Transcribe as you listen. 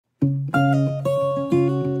Well,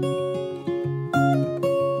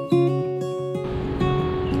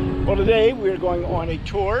 today we're going on a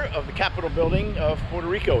tour of the Capitol building of Puerto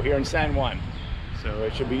Rico here in San Juan. So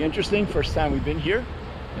it should be interesting. First time we've been here.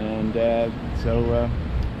 And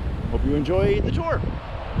hope you enjoy the tour.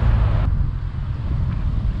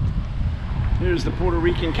 Here's the Puerto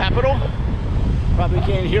Rican Capitol. Probably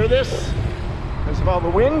can't hear this because of all the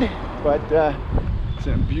wind, but it's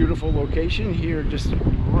a beautiful location here, just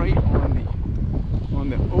right on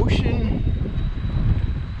the ocean.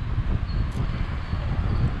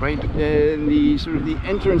 Right in the sort of the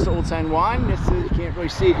entrance to Old San Juan. This is, you can't really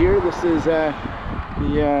see it here. This is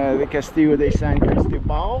the Castillo de San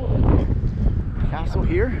Cristobal castle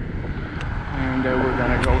here, and we're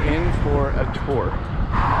gonna go in for a tour.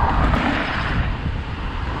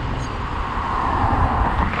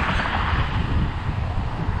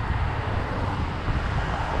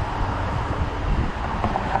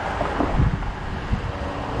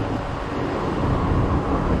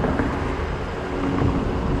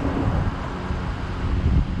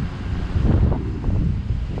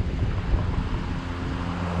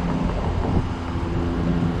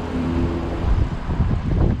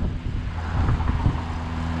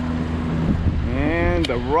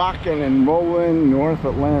 The rockin' and rollin' North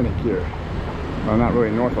Atlantic here. Well, not really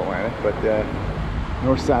North Atlantic, but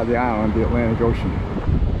north side of the island, the Atlantic Ocean.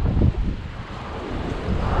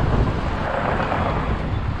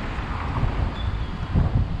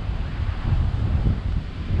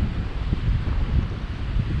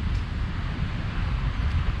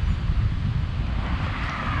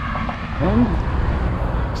 And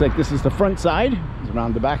looks like this is the front side. It's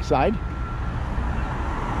around the back side.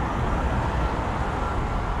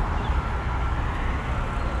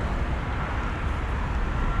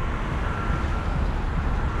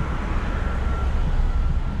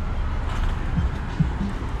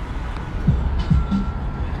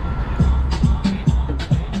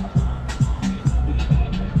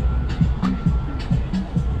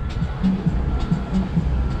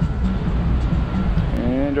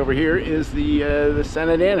 And over here is the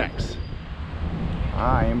Senate Annex.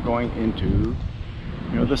 I am going into,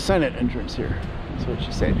 the Senate entrance here. That's what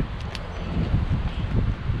she said.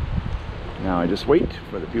 Now I just wait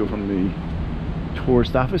for the people from the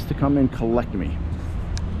tourist office to come and collect me.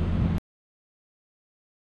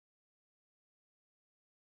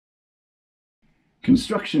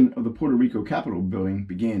 Construction of the Puerto Rico Capitol building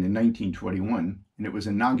began in 1921, and it was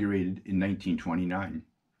inaugurated in 1929.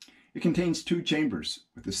 It contains two chambers,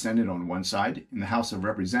 with the Senate on one side and the House of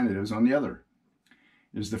Representatives on the other.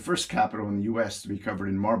 It is the first Capitol in the U.S. to be covered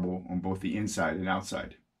in marble on both the inside and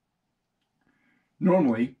outside.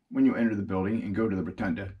 Normally, when you enter the building and go to the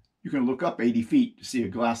rotunda, you can look up 80 feet to see a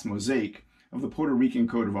glass mosaic of the Puerto Rican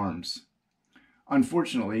coat of arms.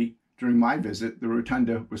 Unfortunately, during my visit, the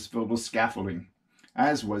rotunda was filled with scaffolding,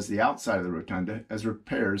 as was the outside of the rotunda, as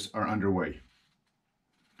repairs are underway.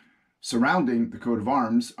 Surrounding the coat of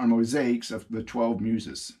arms are mosaics of the 12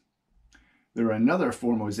 Muses. There are another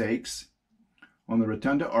 4 mosaics on the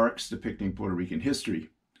rotunda arcs depicting Puerto Rican history.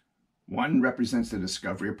 One represents the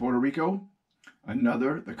discovery of Puerto Rico,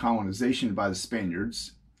 another the colonization by the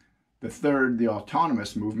Spaniards, the third the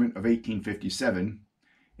autonomous movement of 1857,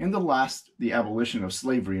 and the last the abolition of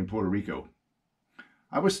slavery in Puerto Rico.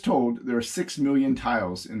 I was told there are 6 million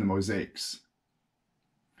tiles in the mosaics.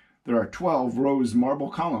 There are 12 rose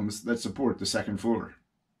marble columns that support the second floor.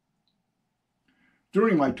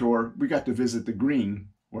 During my tour, we got to visit the green,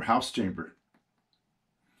 or house chamber.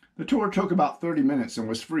 The tour took about 30 minutes and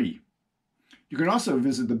was free. You can also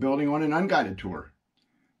visit the building on an unguided tour.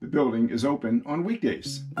 The building is open on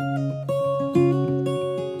weekdays.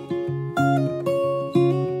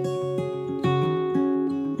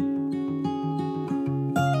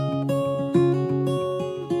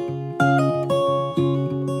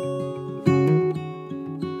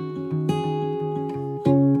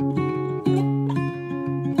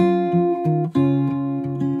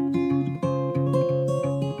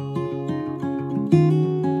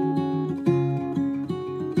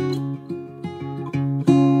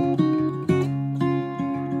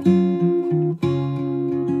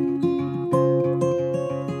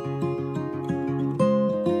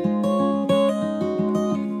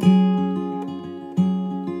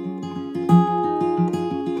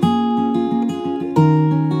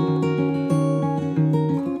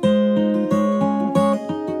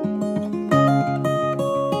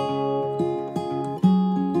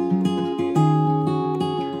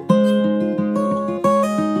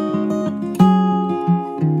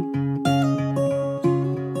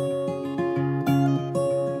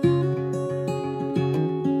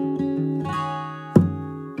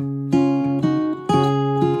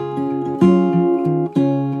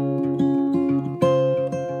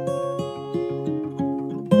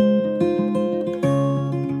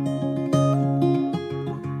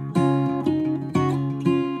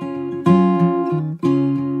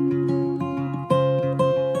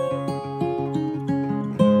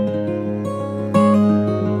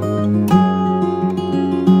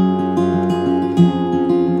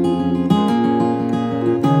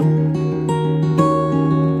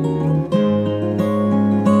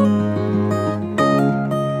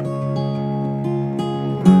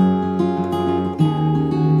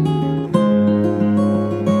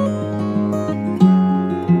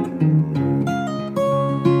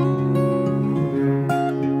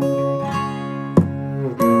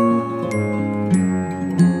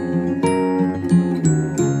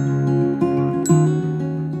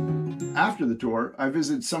 tour, I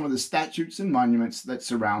visited some of the statues and monuments that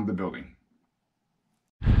surround the building.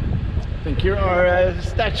 I think here are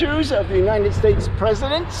statues of the United States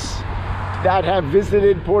presidents that have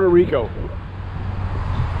visited Puerto Rico.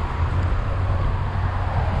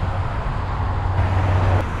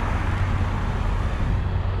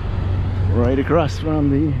 Right across from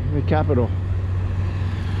the Capitol.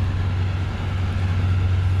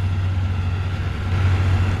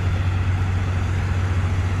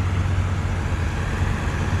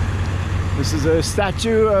 This is a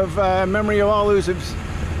statue of memory of all those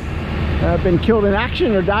who've been killed in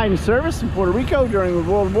action or died in service in Puerto Rico during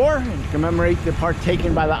the World War, and to commemorate the part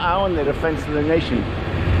taken by the island in the defense of the nation.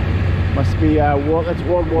 Must be that's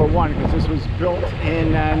World War I, because this was built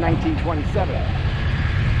in 1927.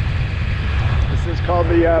 This is called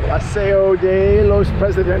the Paseo de los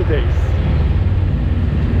Presidentes.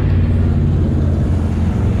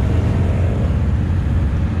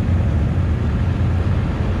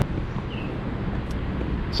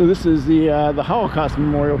 So this is the Holocaust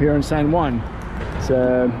Memorial here in San Juan. It's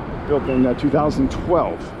built in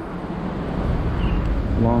 2012,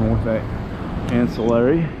 along with an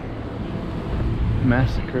ancillary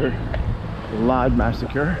massacre, Lod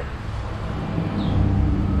massacre.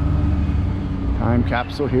 Time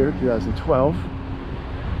capsule here, 2012.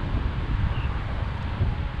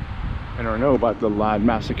 I don't know about the Lod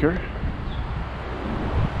massacre.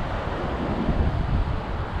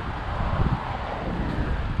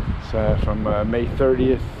 From May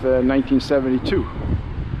 30th, 1972.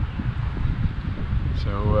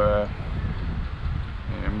 So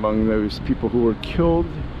among those people who were killed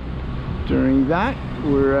during that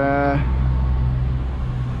were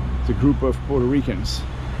it's a group of Puerto Ricans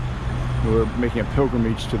who were making a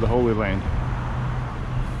pilgrimage to the Holy Land.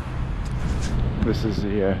 This is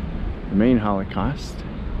the main Holocaust.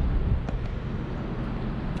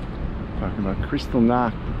 Talking about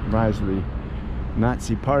Kristallnacht, rise of the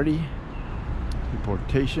Nazi Party,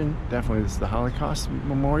 deportation. Definitely this is the Holocaust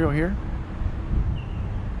Memorial here.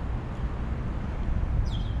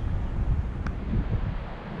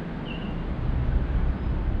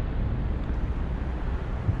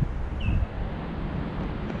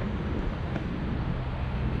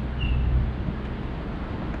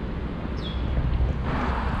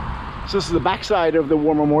 So this is the backside of the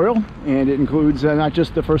War Memorial, and it includes not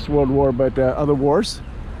just the First World War, but other wars.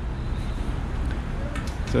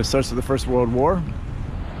 So it starts with the First World War,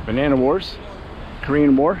 Banana Wars,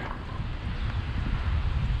 Korean War.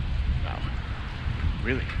 Wow.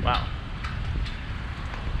 Really? Wow.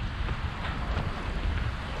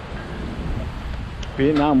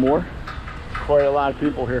 Vietnam War. Quite a lot of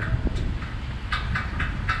people here.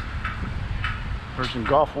 Persian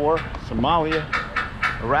Gulf War, Somalia,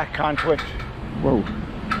 Iraq conflict. Whoa.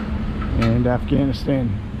 And Afghanistan.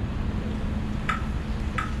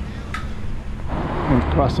 And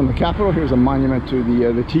across from the Capitol, here's a monument to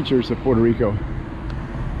the teachers of Puerto Rico.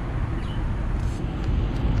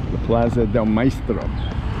 The Plaza del Maestro.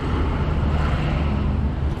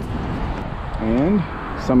 And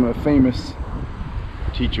some of the famous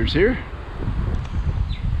teachers here.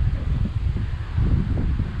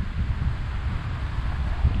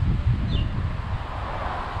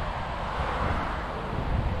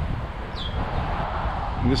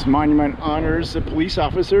 And this monument honors the police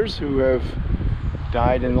officers who have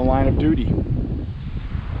died in the line of duty.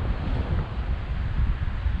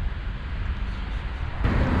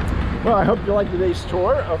 Well, I hope you liked today's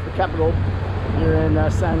tour of the Capitol here in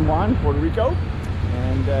San Juan, Puerto Rico.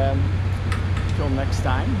 And until next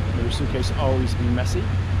time, may your suitcase always be messy.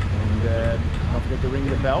 And don't forget to ring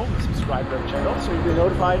the bell and subscribe to our channel so you'll be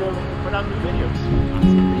notified of when we put out new videos.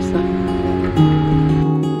 See you next time.